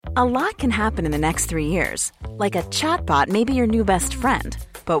A lot can happen in the next 3 years. Like a chatbot may be your new best friend.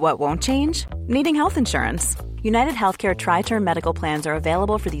 But what won't change? Needing health insurance. United Healthcare Tri-Term Medical Plans are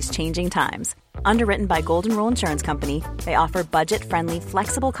available for these changing times. Underwritten by Golden Rule Insurance Company, they offer budget-friendly,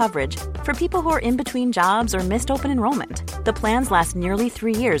 flexible coverage for people who are in between jobs or missed open enrollment. The plans last nearly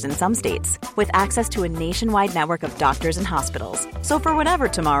 3 years in some states, with access to a nationwide network of doctors and hospitals. So for whatever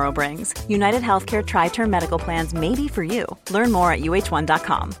tomorrow brings, United Healthcare Tri-Term Medical Plans may be for you. Learn more at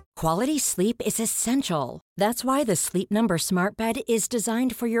uh1.com. Quality sleep is essential. That's why the Sleep Number Smart Bed is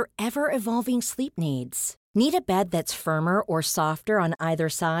designed for your ever-evolving sleep needs. Need a bed that's firmer or softer on either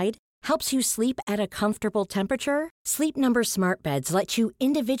side? Helps you sleep at a comfortable temperature? Sleep Number Smart Beds let you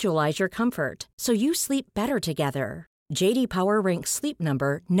individualize your comfort, so you sleep better together. J.D. Power ranks Sleep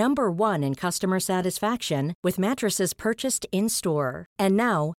Number number 1 in customer satisfaction with mattresses purchased in-store. And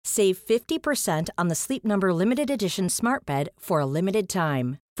now, save 50% on the Sleep Number Limited Edition Smart Bed for a limited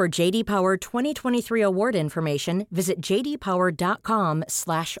time. For J.D. Power 2023 award information, visit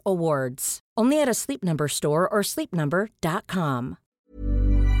jdpower.com/awards. Only at a Sleep Number store or sleepnumber.com.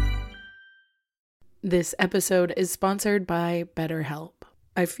 This episode is sponsored by BetterHelp.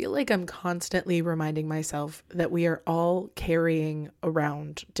 I feel like I'm constantly reminding myself that we are all carrying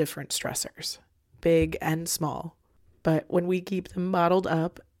around different stressors, big and small. But when we keep them bottled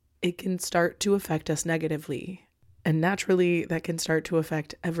up, it can start to affect us negatively. And naturally, that can start to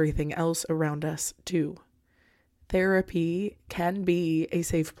affect everything else around us too. Therapy can be a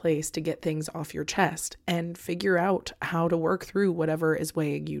safe place to get things off your chest and figure out how to work through whatever is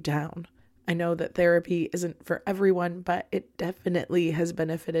weighing you down. I know that therapy isn't for everyone, but it definitely has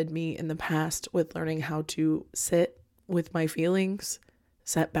benefited me in the past with learning how to sit with my feelings,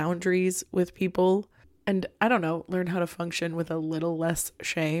 set boundaries with people, and learn how to function with a little less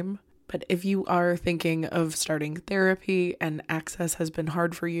shame. But if you are thinking of starting therapy and access has been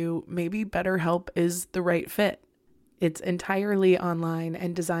hard for you, maybe BetterHelp is the right fit. It's entirely online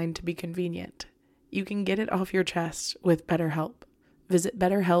and designed to be convenient. You can get it off your chest with BetterHelp. Visit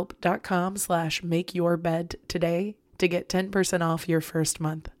betterhelp.com/makeyourbed today to get 10% off your first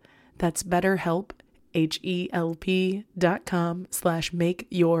month. That's BetterHelp,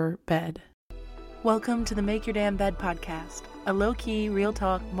 HELP.com/makeyourbed. Welcome to the Make Your Damn Bed podcast, a low-key,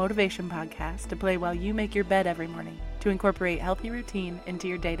 real-talk motivation podcast to play while you make your bed every morning to incorporate healthy routine into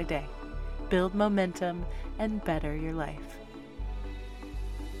your day-to-day, build momentum, and better your life.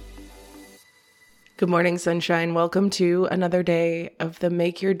 Good morning, sunshine. Welcome to another day of the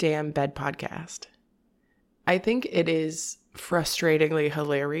Make Your Damn Bed podcast. I think it is frustratingly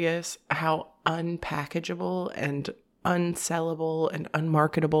hilarious how unpackageable and unsellable and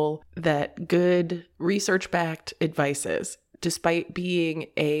unmarketable that good research-backed advice is, despite being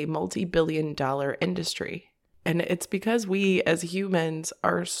a multi-billion-dollar industry. And it's because we as humans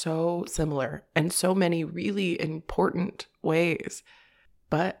are so similar in so many really important ways.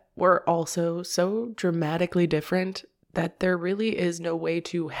 But we're also so dramatically different that there really is no way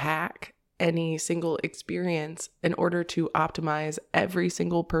to hack any single experience in order to optimize every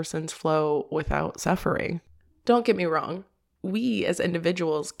single person's flow without suffering. Don't get me wrong, we as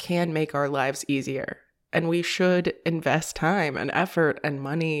individuals can make our lives easier, and we should invest time and effort and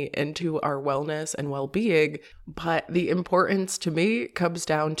money into our wellness and well-being, but the importance to me comes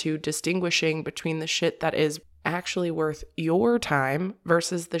down to distinguishing between the shit that is actually worth your time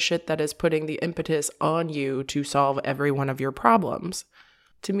versus the shit that is putting the impetus on you to solve every one of your problems.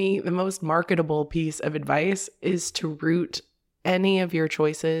 To me, the most marketable piece of advice is to root any of your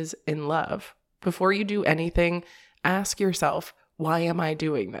choices in love. Before you do anything, ask yourself, why am I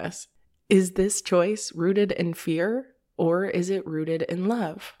doing this? Is this choice rooted in fear or is it rooted in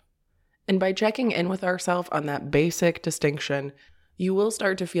love? And by checking in with ourselves on that basic distinction, you will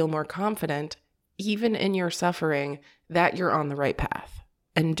start to feel more confident even in your suffering, that you're on the right path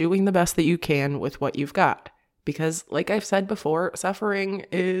and doing the best that you can with what you've got. Because like I've said before, suffering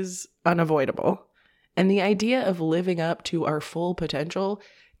is unavoidable. And the idea of living up to our full potential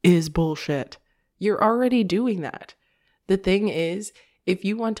is bullshit. You're already doing that. The thing is, if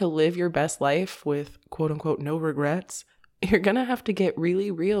you want to live your best life with quote unquote no regrets, you're going to have to get really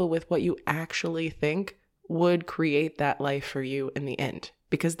real with what you actually think would create that life for you in the end.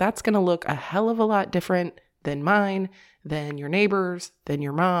 Because that's going to look a hell of a lot different than mine, than your neighbors, than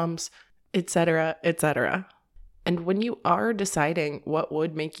your mom's, etc., etc. And when you are deciding what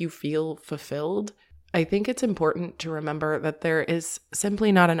would make you feel fulfilled, I think it's important to remember that there is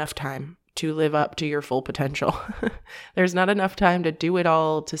simply not enough time to live up to your full potential. There's not enough time to do it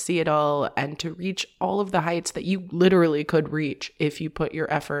all, to see it all, and to reach all of the heights that you literally could reach if you put your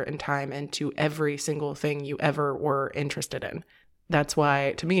effort and time into every single thing you ever were interested in. That's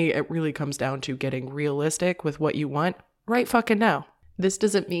why, to me, it really comes down to getting realistic with what you want right fucking now. This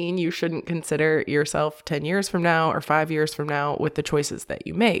doesn't mean you shouldn't consider yourself 10 years from now or 5 years from now with the choices that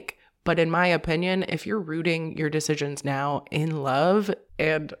you make. But in my opinion, if you're rooting your decisions now in love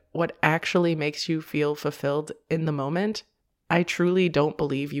and what actually makes you feel fulfilled in the moment, I truly don't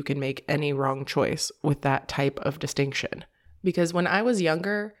believe you can make any wrong choice with that type of distinction. Because when I was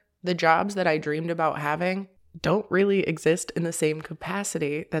younger, the jobs that I dreamed about having don't really exist in the same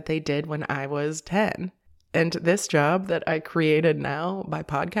capacity that they did when I was 10. And this job that I created now by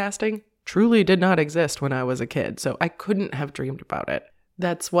podcasting truly did not exist when I was a kid, so I couldn't have dreamed about it.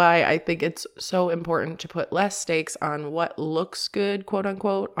 That's why I think it's so important to put less stakes on what looks good, quote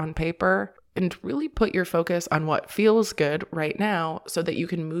unquote, on paper, and really put your focus on what feels good right now so that you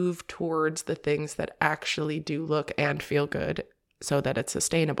can move towards the things that actually do look and feel good so that it's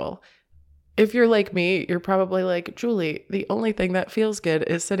sustainable. If you're like me, you're probably like, Julie, the only thing that feels good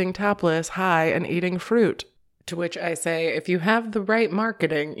is sitting topless, high, and eating fruit. To which I say, if you have the right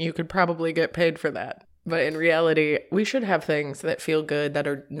marketing, you could probably get paid for that. But in reality, we should have things that feel good that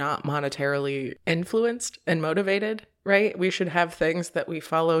are not monetarily influenced and motivated, right? We should have things that we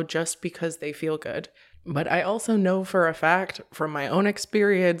follow just because they feel good. But I also know for a fact, from my own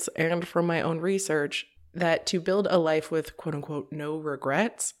experience and from my own research, that to build a life with quote unquote no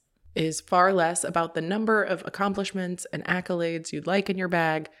regrets is far less about the number of accomplishments and accolades you'd like in your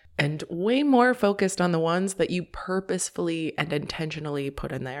bag and way more focused on the ones that you purposefully and intentionally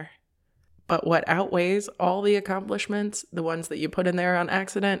put in there. But what outweighs all the accomplishments, the ones that you put in there on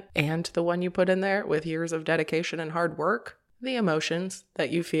accident and the one you put in there with years of dedication and hard work? The emotions that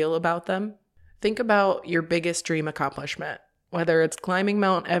you feel about them. Think about your biggest dream accomplishment, whether it's climbing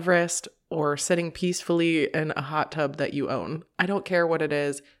Mount Everest or sitting peacefully in a hot tub that you own. I don't care what it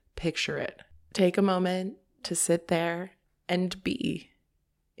is. Picture it. Take a moment to sit there and be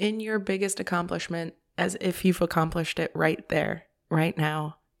in your biggest accomplishment as if you've accomplished it right there, right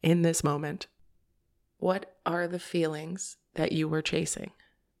now, in this moment. What are the feelings that you were chasing?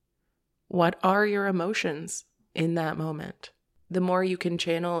 What are your emotions in that moment? The more you can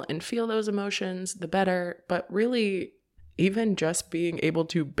channel and feel those emotions, the better. But really, even just being able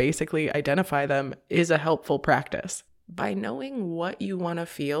to basically identify them is a helpful practice. By knowing what you want to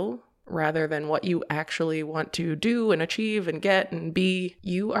feel rather than what you actually want to do and achieve and get and be,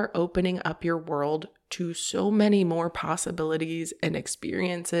 you are opening up your world to so many more possibilities and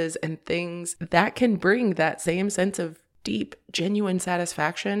experiences and things that can bring that same sense of deep, genuine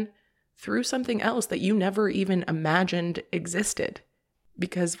satisfaction through something else that you never even imagined existed.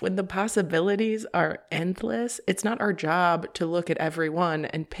 Because when the possibilities are endless, it's not our job to look at every one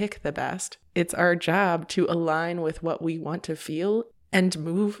and pick the best. It's our job to align with what we want to feel and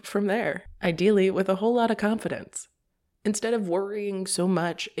move from there, ideally with a whole lot of confidence. Instead of worrying so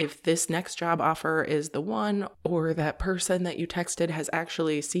much if this next job offer is the one or that person that you texted has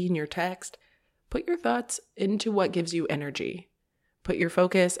actually seen your text, put your thoughts into what gives you energy. Put your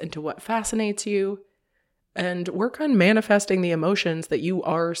focus into what fascinates you, and work on manifesting the emotions that you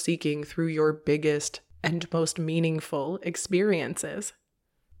are seeking through your biggest and most meaningful experiences.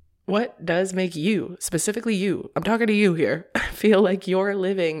 What does make you, specifically you, I'm talking to you here, feel like you're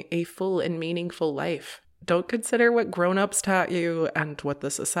living a full and meaningful life? Don't consider what grown-ups taught you and what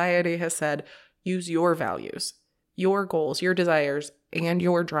the society has said. Use your values, your goals, your desires, and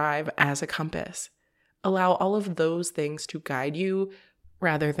your drive as a compass. Allow all of those things to guide you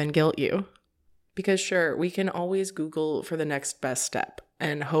rather than guilt you. Because sure, we can always Google for the next best step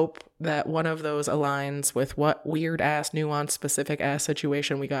and hope that one of those aligns with what weird-ass, nuanced, specific-ass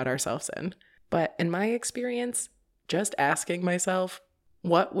situation we got ourselves in. But in my experience, just asking myself,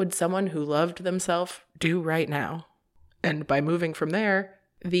 what would someone who loved themselves do right now? And by moving from there,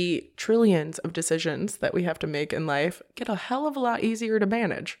 the trillions of decisions that we have to make in life get a hell of a lot easier to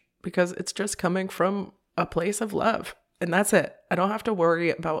manage because it's just coming from a place of love. And that's it. I don't have to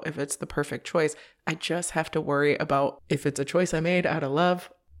worry about if it's the perfect choice. I just have to worry about if it's a choice I made out of love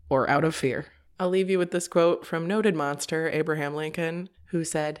or out of fear. I'll leave you with this quote from noted monster Abraham Lincoln, who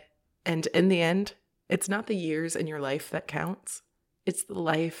said, "And in the end, it's not the years in your life that counts. It's the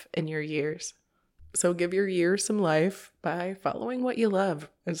life in your years." So give your years some life by following what you love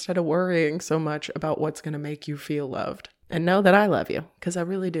instead of worrying so much about what's going to make you feel loved. And know that I love you, because I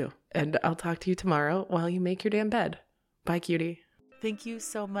really do. And I'll talk to you tomorrow while you make your damn bed. Bye, cutie. Thank you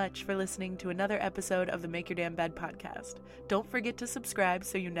so much for listening to another episode of the Make Your Damn Bed podcast. Don't forget to subscribe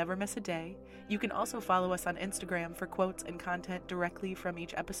so you never miss a day. You can also follow us on Instagram for quotes and content directly from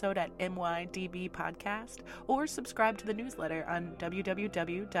each episode at MYDB Podcast, or subscribe to the newsletter on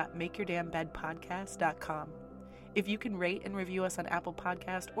www.makeyourdamnbedpodcast.com. If you can rate and review us on Apple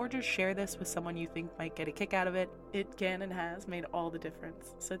Podcast or just share this with someone you think might get a kick out of it, it can and has made all the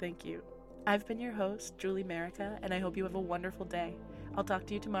difference. So thank you. I've been your host, Julie Merica, and I hope you have a wonderful day. I'll talk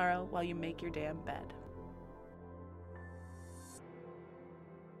to you tomorrow while you make your damn bed.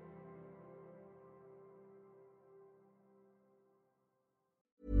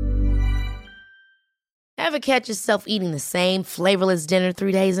 Ever catch yourself eating the same flavorless dinner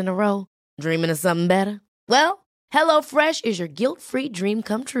 3 days in a row? Dreaming of something better? Well, HelloFresh is your guilt-free dream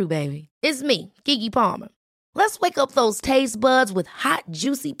come true, baby. It's me, Keke Palmer. Let's wake up those taste buds with hot,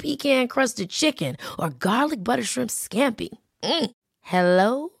 juicy pecan-crusted chicken or garlic butter shrimp scampi.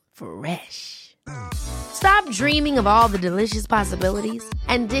 Hello Fresh. Stop dreaming of all the delicious possibilities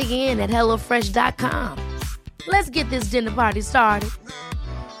and dig in at HelloFresh.com. Let's get this dinner party started.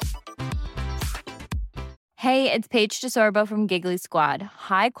 Hey, it's Paige DeSorbo from Giggly Squad.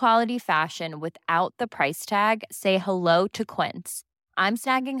 High quality fashion without the price tag. Say hello to Quince. I'm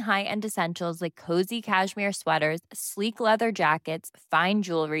snagging high-end essentials like cozy cashmere sweaters, sleek leather jackets, fine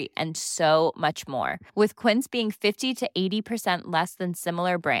jewelry, and so much more. With Quince being 50 to 80% less than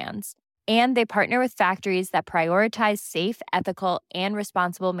similar brands. And they partner with factories that prioritize safe, ethical, and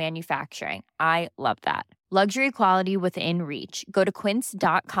responsible manufacturing. I love that. Luxury quality within reach. Go to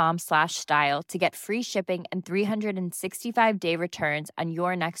quince.com/style to get free shipping and 365-day returns on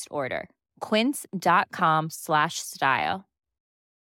your next order. Quince.com/style.